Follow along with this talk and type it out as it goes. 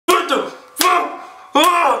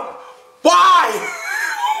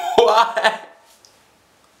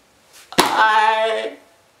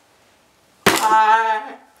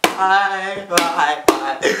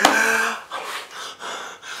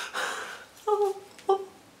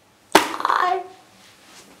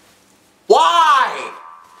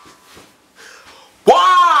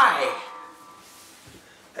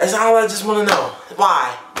what I just want to know.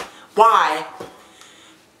 Why? Why?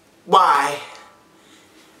 Why?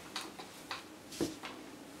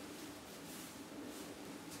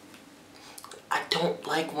 I don't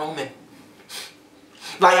like Roman.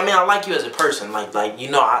 Like, I mean, I like you as a person. Like you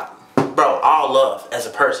know, bro, all love as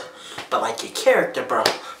a person. But like your character, bro.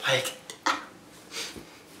 Like,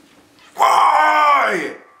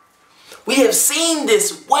 why? We have seen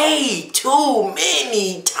this way too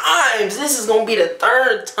many times. This is gonna be the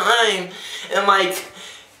third time in like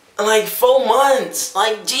 4 months.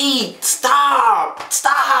 Like, gee, stop.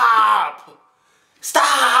 Stop.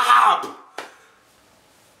 Stop.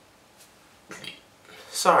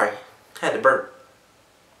 Sorry, had to burp.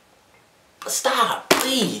 Stop,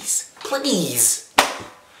 please. Please.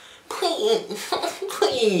 Please.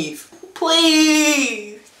 Please.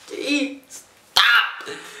 Please. Jeez. Stop.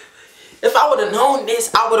 If I would have known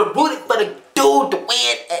this, I would have rooted for the dude to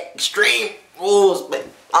win at Extreme Rules. But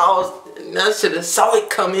I should have saw it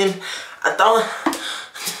coming. I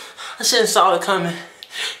should have saw it coming.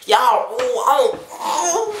 Y'all.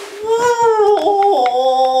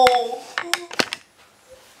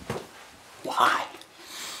 Why?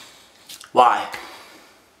 Why?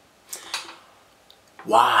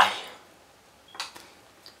 Why?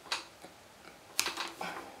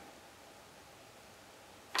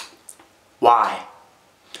 Why?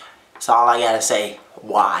 That's all I gotta say.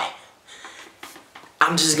 Why?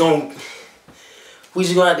 We just gonna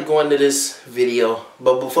have to go into this video.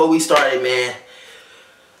 But before we start it, man,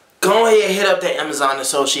 go ahead and hit up the Amazon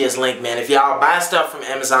Associates link, man. If y'all buy stuff from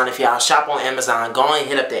Amazon, if y'all shop on Amazon, go ahead and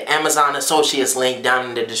hit up the Amazon Associates link down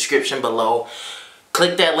in the description below.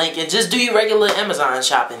 Click that link and just do your regular Amazon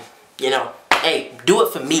shopping. You know, hey, do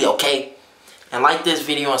it for me, okay? And like this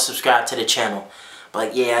video and subscribe to the channel.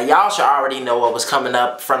 But yeah, y'all should already know what was coming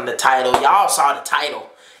up from the title. Y'all saw the title.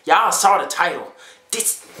 Y'all saw the title.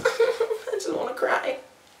 This, I just want to cry.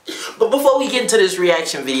 But before we get into this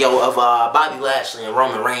reaction video of Bobby Lashley and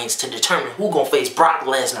Roman Reigns to determine who gonna face Brock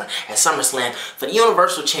Lesnar at SummerSlam for the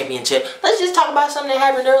Universal Championship, let's just talk about something that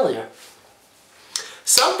happened earlier.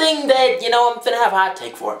 Something that, you know, I'm finna have a hot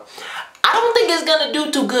take for. I don't think it's gonna do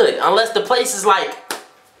too good unless the place is like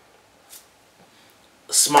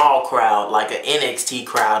a small crowd, like an NXT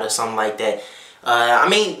crowd or something like that. I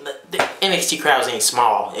mean, the NXT crowds ain't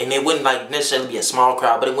small, and it wouldn't like necessarily be a small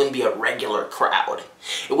crowd, but it wouldn't be a regular crowd.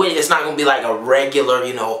 It's not gonna be like a regular,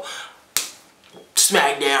 you know,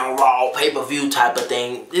 SmackDown, Raw, pay-per-view type of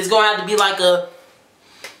thing. It's gonna have to be like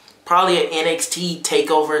probably an NXT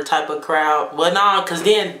takeover type of crowd. Well, nah, cause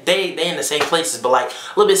then they in the same places, but like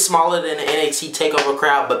a little bit smaller than the NXT takeover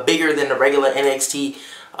crowd, but bigger than the regular NXT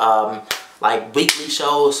like weekly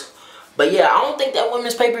shows. But yeah, I don't think that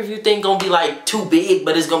women's pay-per-view thing gonna be like too big,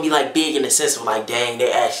 but it's gonna be like big in the sense of like, dang,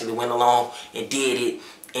 they actually went along and did it.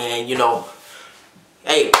 And you know,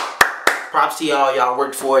 hey, props to y'all. Y'all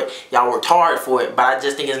worked for it. Y'all worked hard for it. But I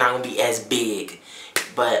just think it's not gonna be as big.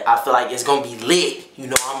 But I feel like it's gonna be lit. You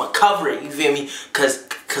know, I'm gonna cover it. You feel me? Cause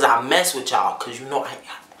I mess with y'all. Cause you know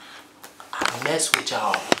I mess with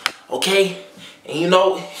y'all. Okay? And you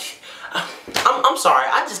know, I'm sorry.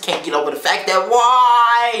 I just can't get over the fact that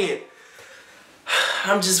why.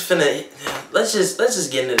 I'm just finna, let's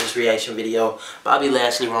just get into this reaction video. Bobby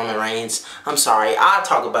Lashley, Roman Reigns. I'm sorry, I'll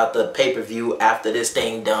talk about the pay-per-view after this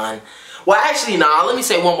thing done. Well, actually, nah, let me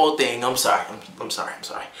say one more thing. I'm sorry.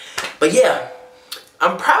 But yeah,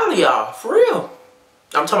 I'm proud of y'all, for real.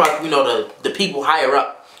 I'm talking about, you know, the people higher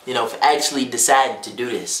up, you know, for actually deciding to do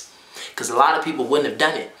this. Because a lot of people wouldn't have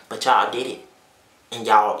done it, but y'all did it. And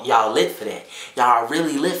y'all lit for that. Y'all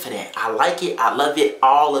really lit for that. I like it, I love it,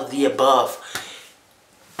 all of the above.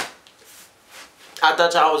 I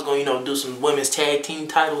thought y'all was gonna, you know, do some women's tag team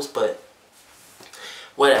titles, but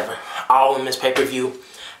whatever. All women's pay-per-view.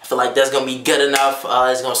 I feel like that's gonna be good enough.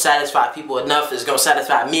 It's gonna satisfy people enough. It's gonna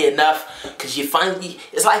satisfy me enough. Cause you finally,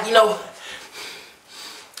 it's like, you know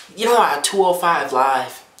how 205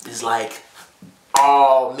 Live is like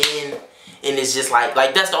all men, and it's just like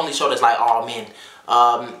that's the only show that's like all men.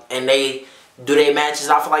 And they do their matches.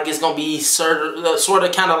 I feel like it's gonna be sort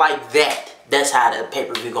of kind of like that. That's how the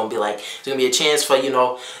pay-per-view gonna be like. It's gonna be a chance for, you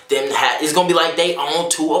know, them to have, it's gonna be like they own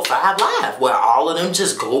 205 Live, where all of them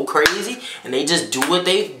just go crazy and they just do what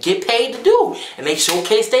they get paid to do, and they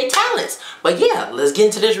showcase their talents. But yeah, let's get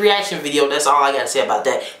into this reaction video. That's all I gotta say about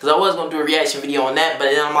that. Cause I was gonna do a reaction video on that,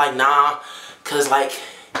 but then I'm like, nah, cause like,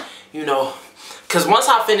 you know, cause once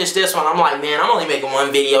I finish this one, I'm like, man, I'm only making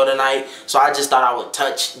one video tonight, so I just thought I would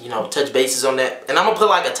touch bases on that. And I'm gonna put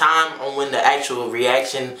like a time on when the actual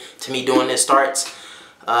reaction to me doing this starts.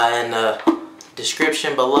 And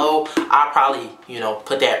description below. I'll probably, you know,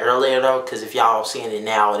 put that earlier though, because if y'all seeing it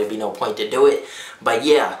now, there'd be no point to do it. But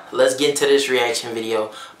yeah, let's get into this reaction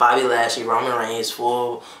video. Bobby Lashley, Roman Reigns,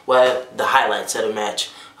 the highlights of the match.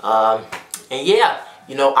 And yeah,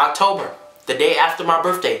 you know, October, the day after my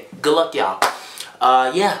birthday. Good luck, y'all.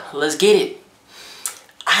 Yeah, let's get it.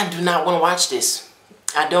 I do not want to watch this.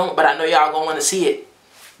 I don't, but I know y'all gonna want to see it.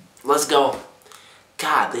 Let's go.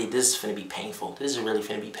 God, this is finna be painful. This is really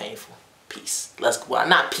finna be painful. Peace. Let's go. Well,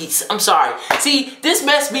 not peace. I'm sorry. See, this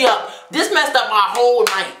messed me up. This messed up my whole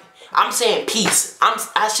night. I'm saying peace.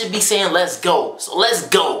 I should be saying let's go. So let's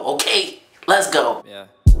go, okay? Let's go. Yeah.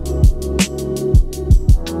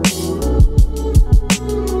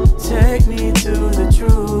 Take me to the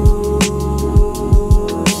truth.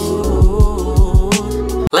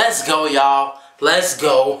 Let's go, y'all. Let's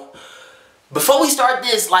go. Before we start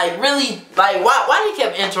this, like, really, like, why you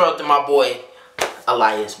kept interrupting my boy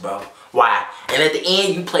Elias, bro? Why? And at the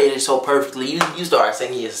end, you played it so perfectly. You started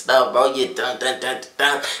singing your stuff, bro. You dun dun dun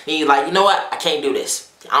dun. And you're like, you know what? I can't do this.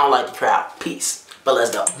 I don't like the crowd. Peace. But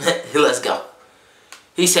let's go. Let's go.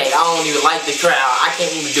 He said, I don't even like the crowd. I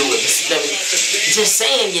can't even do it. Just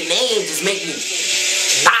saying your name just make me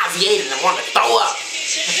nauseated and want to throw up.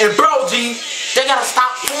 And bro, G, they gotta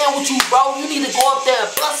stop playing with you, bro. You need to go up there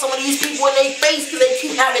and bust some of these people in their face because they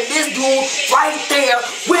keep having this dude right there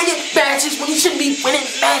winning matches when he shouldn't be winning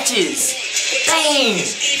matches. Dang.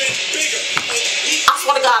 I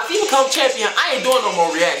swear to God, if he become champion, I ain't doing no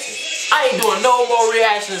more reactions. I ain't doing no more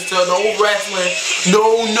reactions to no wrestling,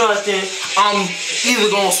 no nothing. I'm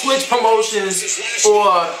either gonna switch promotions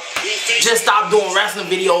or just stop doing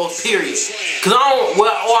wrestling videos, period. Cause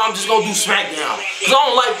or I'm just gonna do SmackDown. Cause I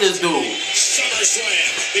don't like this dude.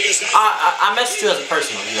 I mess with you as a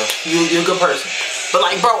person, you know. You're a good person. But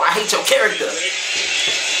like, bro, I hate your character.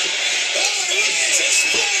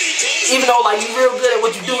 Even though like you real good at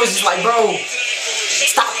what you do, it's just like, bro,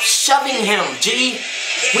 stop shoving him, G.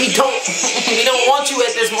 We don't want you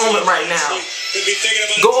at this moment right now.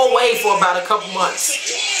 Go away for about a couple months.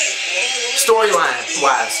 Storyline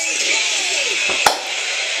wise.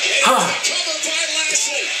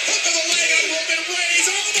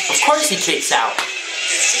 Of course he kicks out.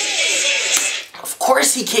 Of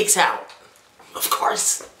course he kicks out. Of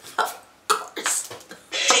course. Of course.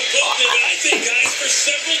 I think, guys, for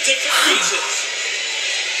several different reasons.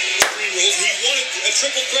 He won a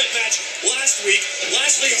triple threat match last week.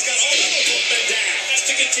 Lashley has got all of them down. Has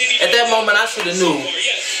to continue. At that moment, I should have knew.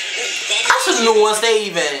 I should have knew once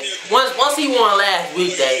he won last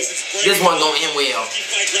week that this one gonna end well.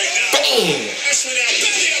 Dang.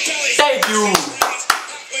 Thank you.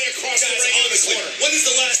 When is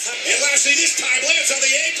the last time? And Lashley this time lands on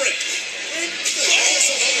the apron. It's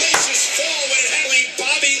a hellacious fall when it handling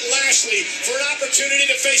Bobby Lashley for an opportunity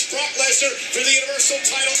to face Brock Lesnar for the Universal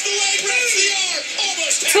title. The leg wraps the arm.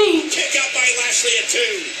 Almost had kick out by Lashley at 2.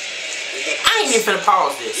 I ain't even finna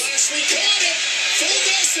pause this. Lashley caught him. Full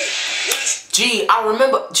Nelson. Gee, I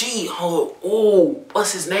remember. Gee, oh,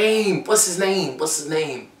 what's his name? What's his name? What's his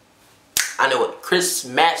name? I know it. Chris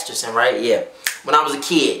Masterson, right? Yeah. When I was a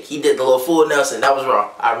kid, he did the little full Nelson. That was wrong.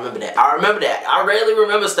 I remember that. I remember that. I rarely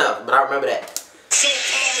remember stuff, but I remember that. So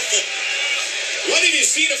powerful. When have you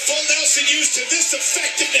seen a full Nelson used to this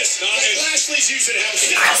effectiveness? Like Lashley's using it.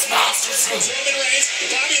 Chris Masterson.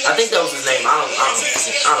 I think that was his name. I don't know.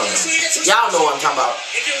 Y'all know what I'm talking about.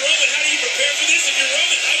 If you're Roman, how do you prepare for this? If you're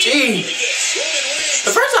Roman, how do you prepare for this?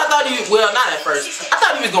 At first I thought he, well, not at first. I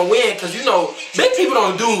thought he was gonna win because you know, big people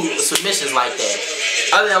don't do submissions like that.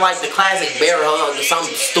 Other than like the classic bear hug or some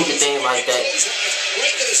stupid thing like that.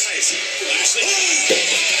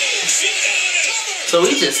 So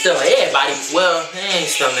he just still everybody. Well, he ain't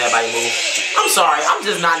still everybody move. I'm sorry, I'm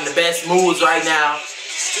just not in the best moods right now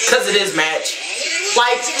because of this match.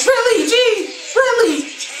 Like, really, G, really.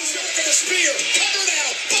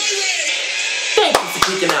 Thank you for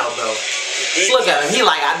kicking out, bro. Look at him. He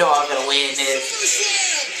like, I know I'm gonna win this.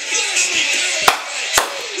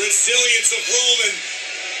 Resilience of Roman.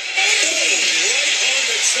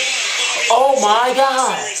 Oh my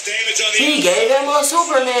God. He gave him a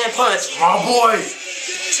Superman punch. My boy.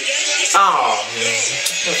 Oh man.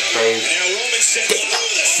 That's crazy.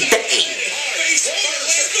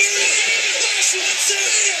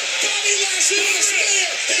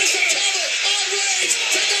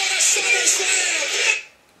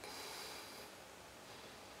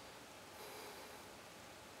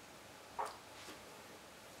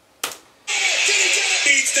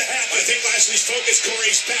 I think Lashley's focus,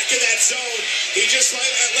 Corey's back in that zone. He just let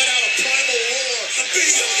out a primal roar. A big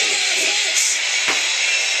punch.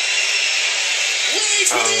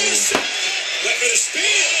 Went for the spear.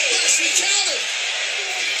 Lashley counter.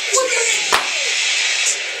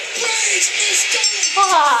 Reigns is going.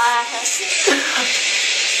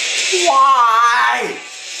 Why?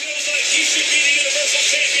 Feels like he should be the Universal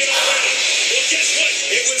Champion already. Well, guess what?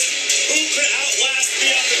 It was who could outlast the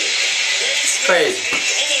other. Crazy.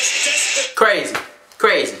 Almost desperate. Crazy.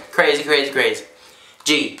 Crazy. Crazy, crazy, crazy.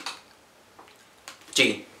 G.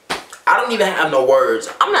 I don't even have no words.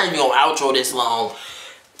 I'm not even gonna outro this long.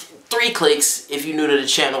 3 clicks if you're new to the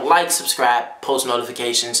channel. Like, subscribe, post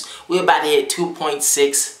notifications. We're about to hit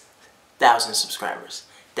 2.6 thousand subscribers.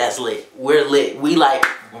 That's lit. We're lit. We like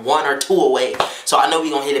 1 or 2 away. So I know we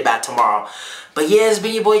gonna hit it by tomorrow. But yeah, it's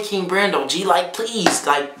been your boy Kvngbrando. G, like, please,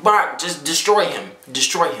 like, Brock, just destroy him.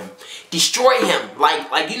 Destroy him. Destroy him.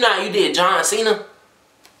 Like you know how you did John Cena?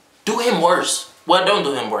 Do him worse. Well, don't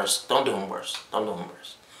do him worse. Don't do him worse. Don't do him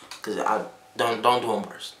worse. Cause I don't do him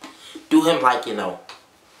worse. Do him like, you know,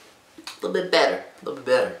 a little bit better. A little bit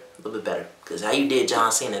better. A little bit better. Cause how you did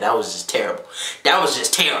John Cena, that was just terrible. That was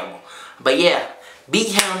just terrible. But yeah, beat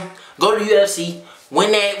him. Go to UFC.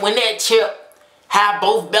 Win that chip. Have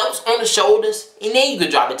both belts on the shoulders, and then you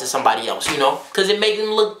could drop it to somebody else, you know, because it makes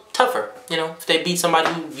them look tougher, you know, if they beat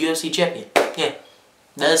somebody who's UFC champion. Yeah,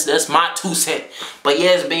 that's my 2 cents. But yeah,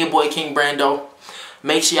 it's been your boy Kvngbrando.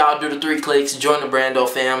 Make sure y'all do the 3 clicks, join the Brando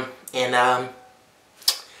fam, and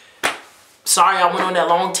sorry I went on that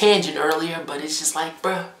long tangent earlier, but it's just like,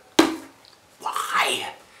 bruh,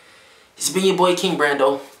 why? It's been your boy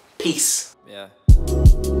Kvngbrando. Peace. Yeah.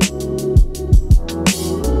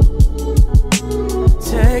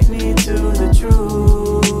 Take me to the truth.